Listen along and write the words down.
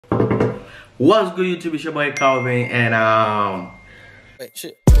What's good, YouTube? It's your boy Calvin, and Wait,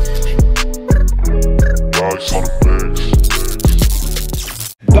 shit. back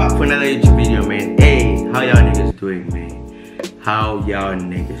for another YouTube video, man. Hey, how y'all niggas doing, man? How y'all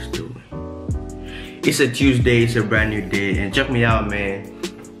niggas doing? It's a Tuesday, it's a brand new day, and check me out, man.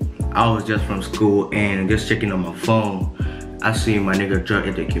 I was just from school and just checking on my phone. I see my nigga drop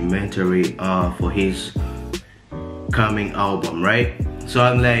a documentary for his coming album, right? So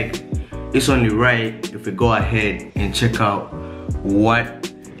I'm like, it's only right if we go ahead and check out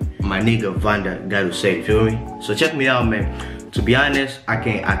what my nigga VannDa got to say, you feel me? So check me out, man. To be honest, I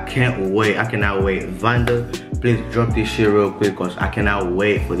cannot wait. VannDa, please drop this shit real quick, cause I cannot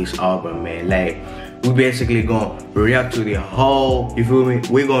wait for this album, man. Like, we basically gonna react to the whole, you feel me?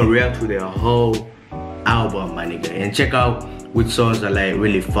 We're gonna react to the whole album, my nigga, and check out which songs are like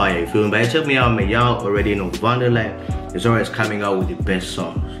really fire, you feel me? But check me out, man. Y'all already know VannDa, like, is always coming out with the best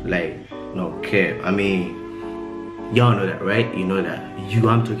songs, like, no cap. I mean, y'all know that, right? You know that.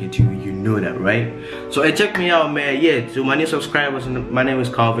 I'm talking to you, you know that, right? So hey, check me out, man. Yeah, to my new subscribers, my name is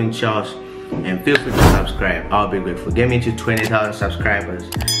Calvin Charles, and feel free to subscribe. I'll be grateful. Get me to 20,000 subscribers.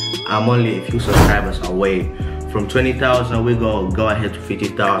 I'm only a few subscribers away from 20,000. We gonna go ahead to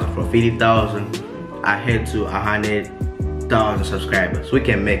 50,000. From 50,000 ahead to 100,000 subscribers. We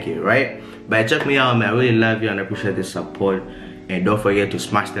can make it, right? But check me out, man. I really love you and I appreciate the support. And don't forget to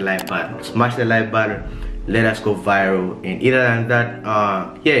smash the like button. Smash the like button. Let us go viral. And other than that,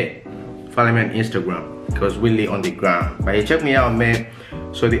 yeah, follow me on Instagram, because really on the ground. But hey, check me out, man.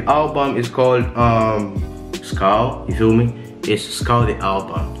 So the album is called Skull, you feel me? It's Skull the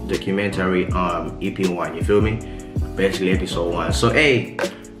album, documentary EP1, you feel me? Basically episode 1. So hey,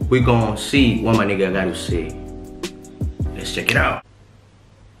 we gonna see what my nigga got to say. Let's check it out.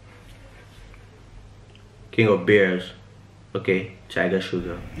 King of Bears. Okay, Tiger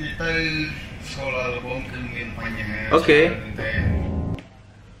Sugar. Okay.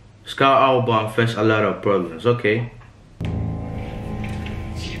 Skull album faced a lot of problems. Okay.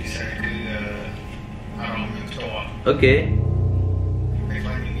 Okay.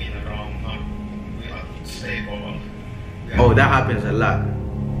 Oh, that happens a lot.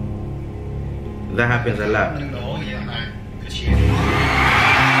 That happens a lot.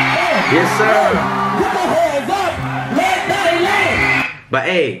 Yes, sir. But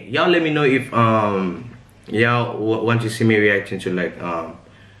hey, y'all let me know if y'all want to see me reacting to like a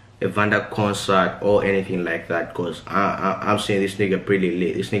VannDa concert or anything like that, cause I'm saying this nigga pretty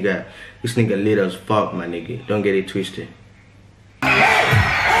lit. This nigga lit as fuck, my nigga. Don't get it twisted.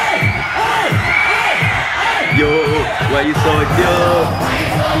 Yo, why you so dope?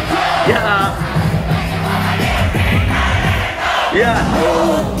 Yeah. Yeah.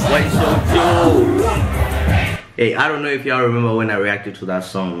 Why you so dope? Hey, I don't know if y'all remember when I reacted to that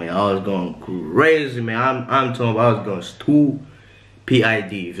song, man. I was going crazy, man. I'm talking about I was going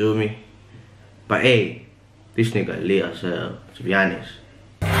stupid, you feel me? But hey, this nigga lit as hell, to be honest.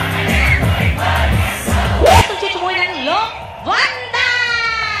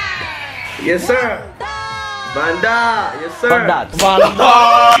 Yes, sir. VannDa, yes, sir.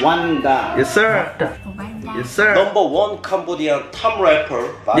 VannDa. Yes, sir. Yes, sir. #1 Cambodian top rapper,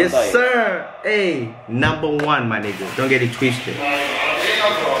 VannDa. Yes, sir. Hey, #1, my nigga. Don't get it twisted.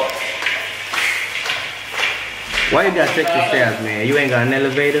 Why you gotta take the stairs, man? You ain't got an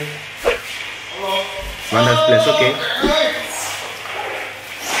elevator? VannDa's place, okay.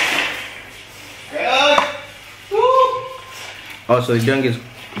 Also,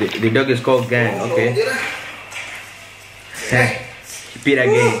 the dog is called Gang, okay. Repeat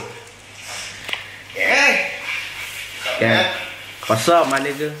again. Yeah. What's up, my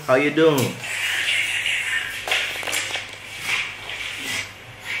nigga? How you doing?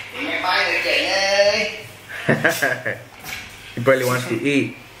 He probably wants to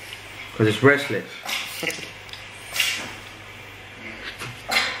eat because it's restless.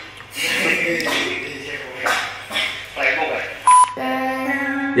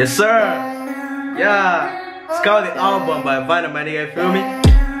 Yes, sir. Yeah. Skull the album by VannDa, my nigga. Feel me?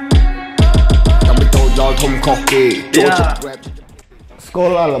 Yeah.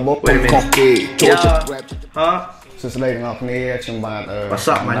 SKULLTHEALBUM. Wait a minute. Yeah. Huh? What's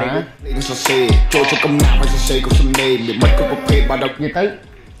up, my nigga?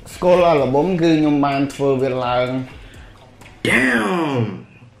 SKULLTHEALBUM គឺខ្ញុំបានធ្វើវាឡើង Damn.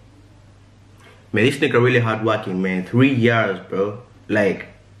 Man, this nigga really hard working, man. 3 years, bro. Like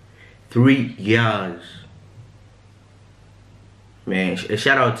 3 years. Man, a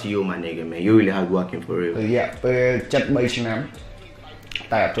shout out to you, my nigga, man. You really hard working for real. រយៈពេល73ឆ្នាំ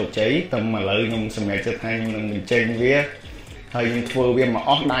តែអត់ជោគជ័យតែឥឡូវខ្ញុំសម្រេចចិត្តថាខ្ញុំនឹងបញ្ចេញវា ហើយខ្ញុំធ្វើវាមក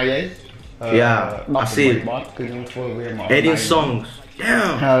អស់ដៃហើយ Yeah, I see it. 18 songs.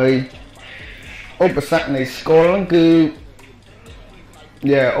 Damn. ហើយឧបសគ្គនៃ SKULL ហ្នឹងគឺ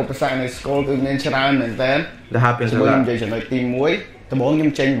ឧបសគ្គនៃ SKULL គឺមានច្រើនមែនតើ That happens a ខ្ញុំ lot. និយាយចំណុចទី1ដំបូងខ្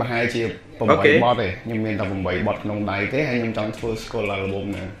ញុំចេញប្រហែលជា8 បទទេខ្ញុំមានតែ8បទក្នុងដៃទេហើយខ្ញុំចង់ធ្វើ SKULL album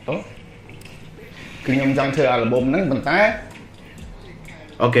ហ្នឹងទៅគឺខ្ញុំចង់ធ្វើ album ហ្នឹងប៉ុន្តែ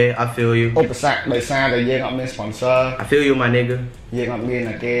Okay, I feel you. ឧបសគ្គដោយសារតែយើងអត់មាន sponsor I feel you, my nigga. យើងអត់មាន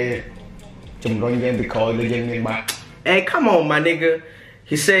គេជំរុញយើងពីក្រោយដូចយើងមានបាក់ Hey, come on, my nigga.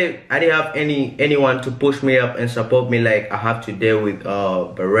 He said I didn't have anyone to push me up and support me like I have to deal with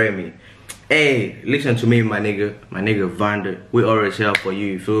Baremi. Hey, listen to me, my nigga VannDa. We always here for you,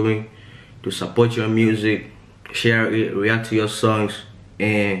 you feel me? To support your music, share it, react to your songs,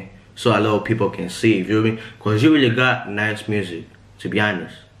 and so a lot of people can see, you feel me? Cause you really got nice music, to be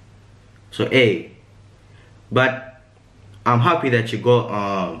honest. So hey, but I'm happy that you got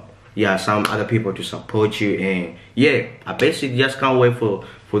some other people to support you, and yeah, I basically just can't wait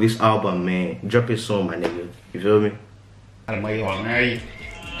for this album, man. Drop it soon, my nigga. You feel me? អរមៃរងថ្ងៃ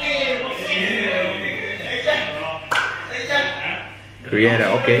Creator,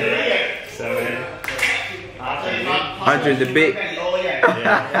 okay. Andre the Big.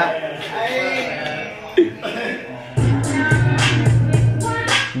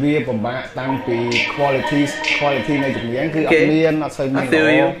 វាពិបាកតាំងពី quality នៃចម្រៀងគឺអត់មានអត់សូវមានល្អ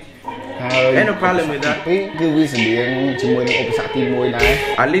Ain't no problem with that. គឺវាសម្រៀងជាមួយនឹងឧបសគ្គទី1ដែរ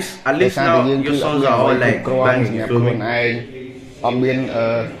At least now your songs are all like banging, you feel me? អត់មាន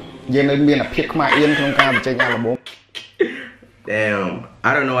យើងនៅមានភាពខ្មាស់អៀនក្នុងការបញ្ចេញ album. Damn, I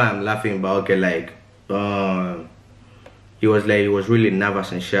don't know why I'm laughing, but okay, like he was really nervous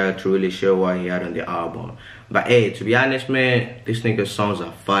and shy to really show what he had on the album. But hey, to be honest, man, this nigga's songs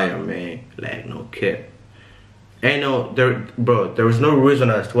are fire, man. Like no kid. Ain't no there is no reason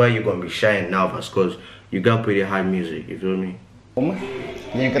as to why you're gonna be shy and nervous, cause you got pretty high music, you feel me?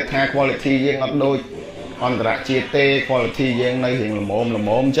 យើងគិតថា quality យើងអត់ដូចអន្តរជាតិទេ quality យើងនៅរៀងល្មម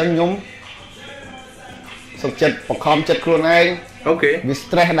អញ្ចឹងខ្ញុំសុខចិត្តបង្ខំចិត្តខ្លួនឯង Okay. វា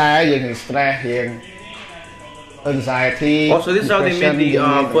stress ដែរយើង stress រៀង anxiety. Also, this is how they made the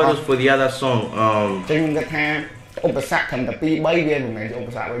photos for the other song. ចឹងខ្ញុំគិតថាឧបសគ្គត្រឹមតែ 2-3 វាមិនមែនឧប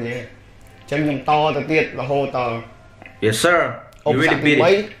សគ្គរបស់យើងចឹងខ្ញុំតទៅទៀតរហូតដល់ Yes sir. You really beat it.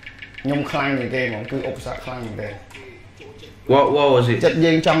 ខ្ញុំខ្លាំងជាងគេហ្មងគឺឧបសគ្គខ្លាំងមែនទេ What was it? ចិត្ត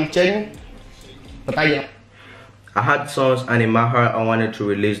យើងចង់ចេញប៉ុន្តែយើង I had songs and in my heart I wanted to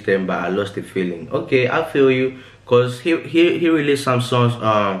release them, but I lost the feeling. Okay, I feel you, cause he released some songs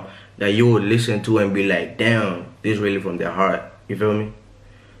that you would listen to and be like, damn, this is really from their heart. You feel me?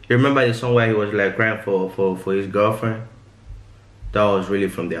 You remember the song where he was like crying for his girlfriend? That was really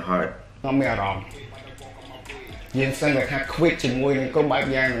from their heart. ខ្ញុំមានអារម្មណ៍យើងសឹងតែថា quit ជាមួយនឹងក្រុមបែប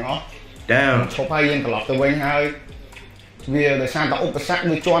យ៉ាងទាំងអស់ Damn. ឈប់ហើយយើងត្រឡប់ទៅវិញហើយវាដោយសារតែឧបសគ្គ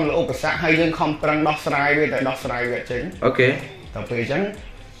វាជន់លើឧបសគ្គហើយយើងខំប្រឹងដោះស្រាយវាតែដោះស្រាយវាចេញ Okay. ដល់ពេលអញ្ចឹង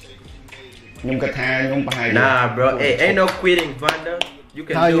ខ្ញុំគិតថាខ្ញុំប្រហែល Nah bro, hey, ain't no quitting, VannDa. You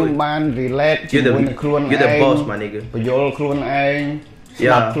can ហើយខ្ញុំ do it. បាន relate ជាមួយនឹងខ្លួនឯង You're the boss, my nigga. បញ្យល់ខ្លួនឯងស្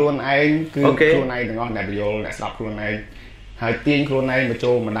ដាប់ខ្លួនឯងគឺខ្លួនឯងទាំងអស់ដែលបញ្យល់អ្នកស្ដាប់ខ្លួនឯងហើយទាញខ្លួនឯងមក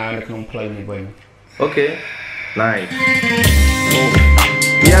ចូលមកដើរនៅក្នុងផ្លូវនេះវិញ Okay. Nice.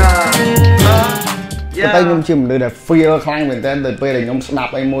 Yeah. តែខ្ញុំជាមនុស្សដែល feel ខ្លាំងមែនតើទៅពេលដែលខ្ញុំស្ដា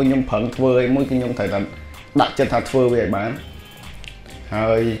ប់អីមួយខ្ញុំប្រឹងធ្វើអីមួយគឺខ្ញុំត្រូវតែដាក់ចិត្តថាធ្វើវាឲ្យបាន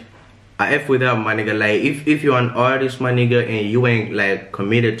ហើយ I F with that, my nigga. Like if you're an artist, my nigga, and you ain't like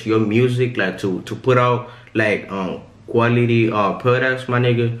committed to your music, like to put out like quality products, my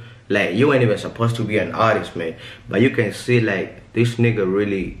nigga, like you ain't even supposed to be an artist, man. But you can see like this nigga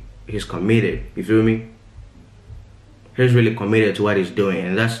really he's committed. You feel me? He's really committed to what he's doing,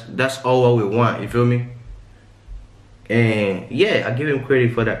 and that's all what we want. You feel me? And yeah, I give him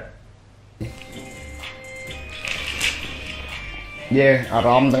credit for that. យេអារ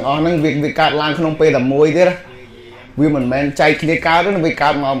ម្មណ៍ទាំងអស់ហ្នឹងវាកើតឡើងក្នុងពេលតែមួយទៀតវាមិនមែនចែកគ្នាកើតទេវាកើ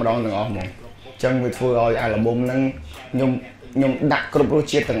តម្ដងទាំងអស់ហ្មងអញ្ចឹងវាធ្វើឲ្យ album ហ្នឹងខ្ញុំដាក់គ្រប់រស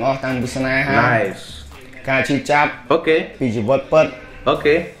ជាតិទាំងអស់តាំងពីស្នេហា Nice ការឈឺចាប់ Okay ពីជីវិតពិត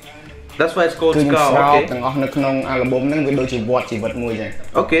Okay that's why it's called Skull Okay ទាំងអស់នៅក្នុង album ហ្នឹងវាដូចជាវត្តជីវិតមួយចឹង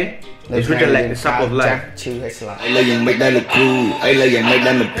Okay it's written like the sap of life ឈឺឲ្យស្លាប់ អីលើយ៉ាងមិនដែលលោកគ្រូអីលើយ៉ាងមិន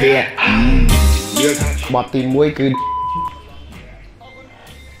ដែលមិត្តភក្តិបទទី1គឺ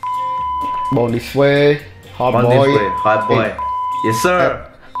Born This Way Hot Boy Yes sir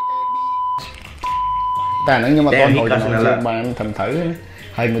តែហ្នឹងខ្ញុំអត់ទាន់ហៅបានត្រឹមត្រូវ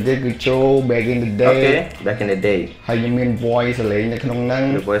ហើយមួយទៀតគឺ Joe Back in the Day Okay Back in the Day ហើយខ្ញុំមាន voice សលេងនៅក្នុងហ្នឹង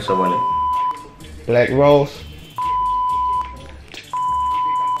The voice of one Black Rose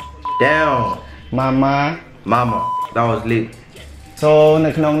Damn. Mama. That was lit. So នៅ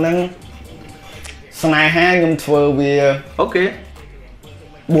ក្នុងហ្នឹងស្នេហាខ្ញុំធ្វើវា Okay.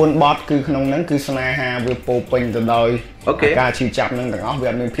 4 បទគឺក្នុងហ្នឹងគឺស្នេហាវាពោពេញទៅដោយ Okay. ការឈឺចាប់នឹងទាំងអស់វា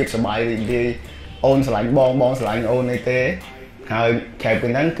អត់មានភាពសប្បាយរីករាយអូនស្រឡាញ់បងស្រឡាញ់អូននេះទេហើយខែពី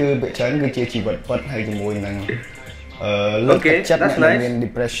ហ្នឹងគឺវាច្រើនគឺជាជីវិតពិតហើយជាមួយនឹងលើកទឹកចិត្តមាន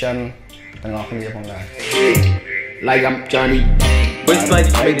depression ទាំងអស់គ្នាផងដែរ Like I'm Johnny. Which place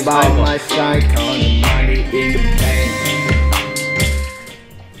you make this by album? my side, counting money in the bank.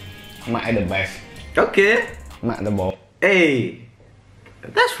 Mac the best. Okay. Mac the ball. Hey,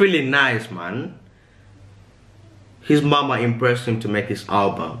 that's really nice, man. His mama impressed him to make his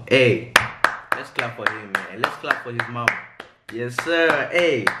album. Hey, let's clap for him, man. Let's clap for his mama. Yes, sir.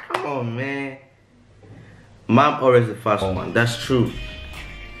 Hey, come on, man. Mom always the first one. That's true.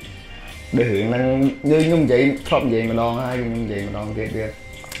 ដូចរឿងហ្នឹងខ្ញុំនិយាយធ្លាប់និយាយម្ដងហើយខ្ញុំនិយាយម្ដងទៀត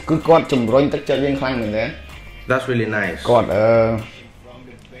គឺគាត់ជំរុញទឹកចិត្តយើងខ្លាំងមែនទេ That's really nice. គាត់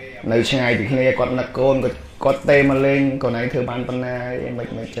នៅឆ្ងាយពីគ្នាគាត់នឹកកូនគាត់ទេមកលេងកូនឯងធ្វើបានប៉ុណ្ណាអីមិ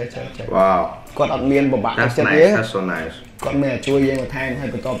នចេះ Wow. គាត់អត់មានបបាក់ទឹក That's ចិត្តទេ nice. That's so nice. គាត់មានជួយយើងបន្ថែមហើយ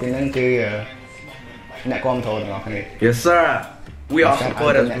បន្ទាប់ពីហ្នឹងគឺអ្នកគ្រប់គ្រងទាំងអស់គ្នា Yes, sir. We are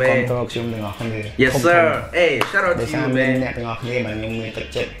supporters, អ្នកគ្រប់ man. គ្រងខ្ញុំទាំងអស់គ្នា Yes, sir. Hey, shout out to you, អ្នក man. ទាំងអស់គ្នាបានខ្ញុំមានទឹក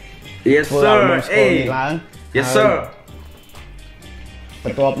ចិត្ត Yes, sir. Hey. Yes, sir. ប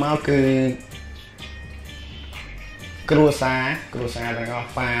ន្ទាប់មកគឺគ្រួសារទាំងអស់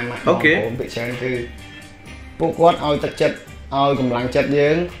ប៉ាម៉ាក់បងប្អូនពិចារណាគឺពួកគាត់ឲ្យទឹកចិត្តឲ្យកម្លាំងចិត្តយើ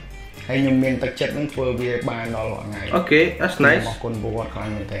ងហើយខ្ញុំមានទឹកចិត្តនឹងធ្វើវាបានដល់រាល់ថ្ងៃ Okay, that's nice. អរគុណពួកគាត់ខ្លាំង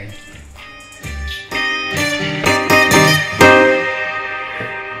មែនទែន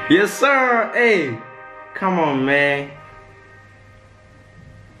Yes, sir. Hey, come on, man.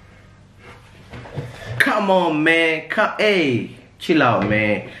 Come on, man. Hey, chill out,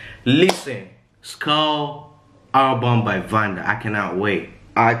 man. Listen, Skull album by VannDa. I cannot wait.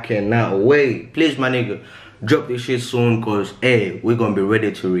 Please, my nigga, drop this shit soon, cause hey, we're gonna be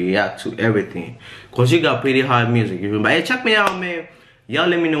ready to react to everything. Cause you got pretty hard music. You remember? Hey, check me out, man. Y'all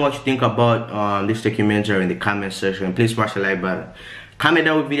let me know what you think about this documentary in the comment section. Please smash the like button. Comment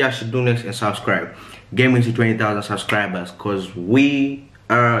down what video I should do next and subscribe. Get me to 20,000 subscribers, cause we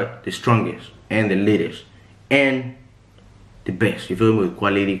are the strongest and the latest and the best. You feel me? With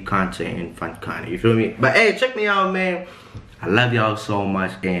quality content and fun content. You feel me? But hey, check me out, man. I love y'all so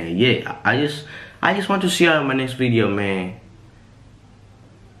much, and yeah, I just want to see y'all in my next video, man.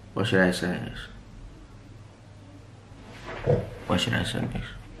 What should I say next? What should I say next?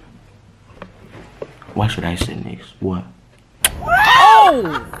 What should I say next? What?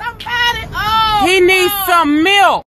 Oh! He needs some milk!